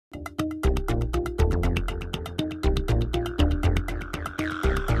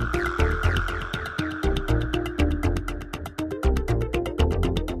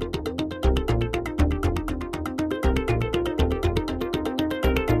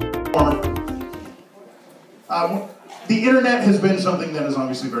The internet has been something that is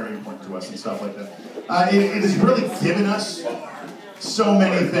obviously very important to us and stuff like that. It has really given us so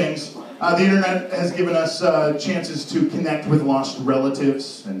many things. The internet has given us chances to connect with lost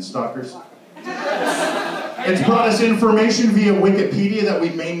relatives and stalkers. It's brought us information via Wikipedia that we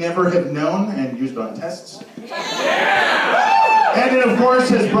may never have known and used on tests. And it, of course,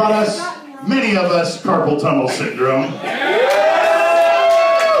 has brought us, many of us, carpal tunnel syndrome.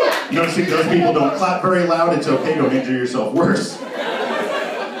 Noticing those people don't clap very loud, it's okay, don't injure yourself worse.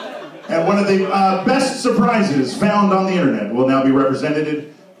 And one of the best surprises found on the internet will now be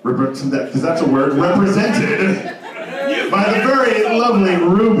represented by the very lovely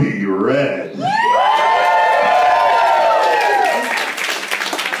Ruby Red.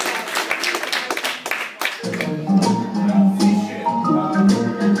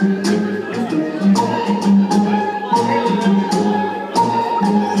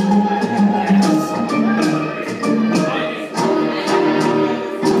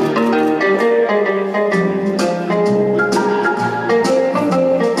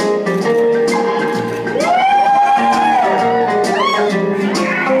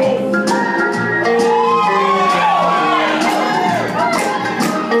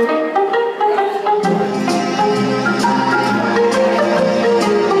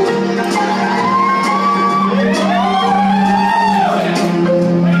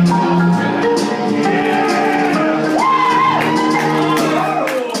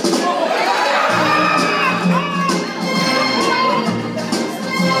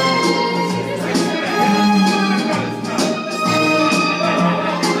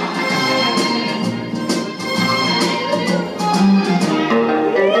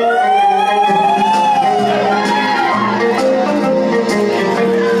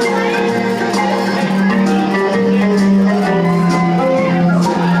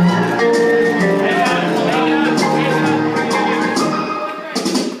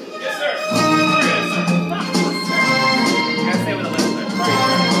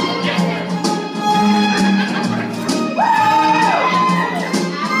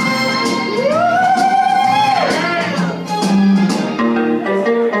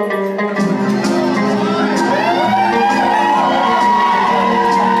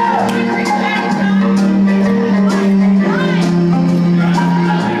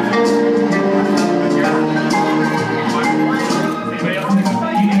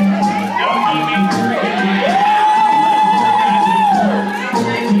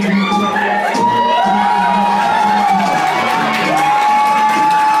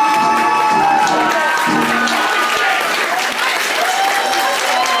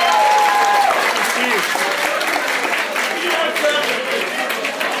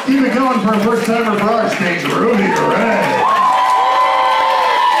 Keep it going for a first timer for our stage, Ruby Red.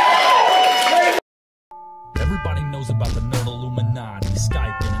 Everybody knows about the nerd-Illuminati,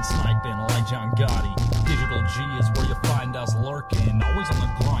 Skyping and sniping like John Gotti. Digital G is where you find us lurking, always on the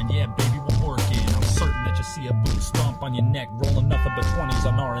grind, yeah baby we're working. I'm certain that you see a boot stomp on your neck, rolling nothing but 20s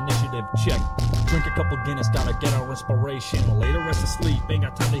on our initiative check. Drink a couple Guinness, gotta get our inspiration. Later rest asleep, ain't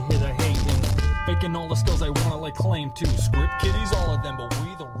got time to hear the hating. Faking all the skills I wanna lay claim to. Script kiddies, all of them, but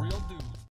we the real dudes.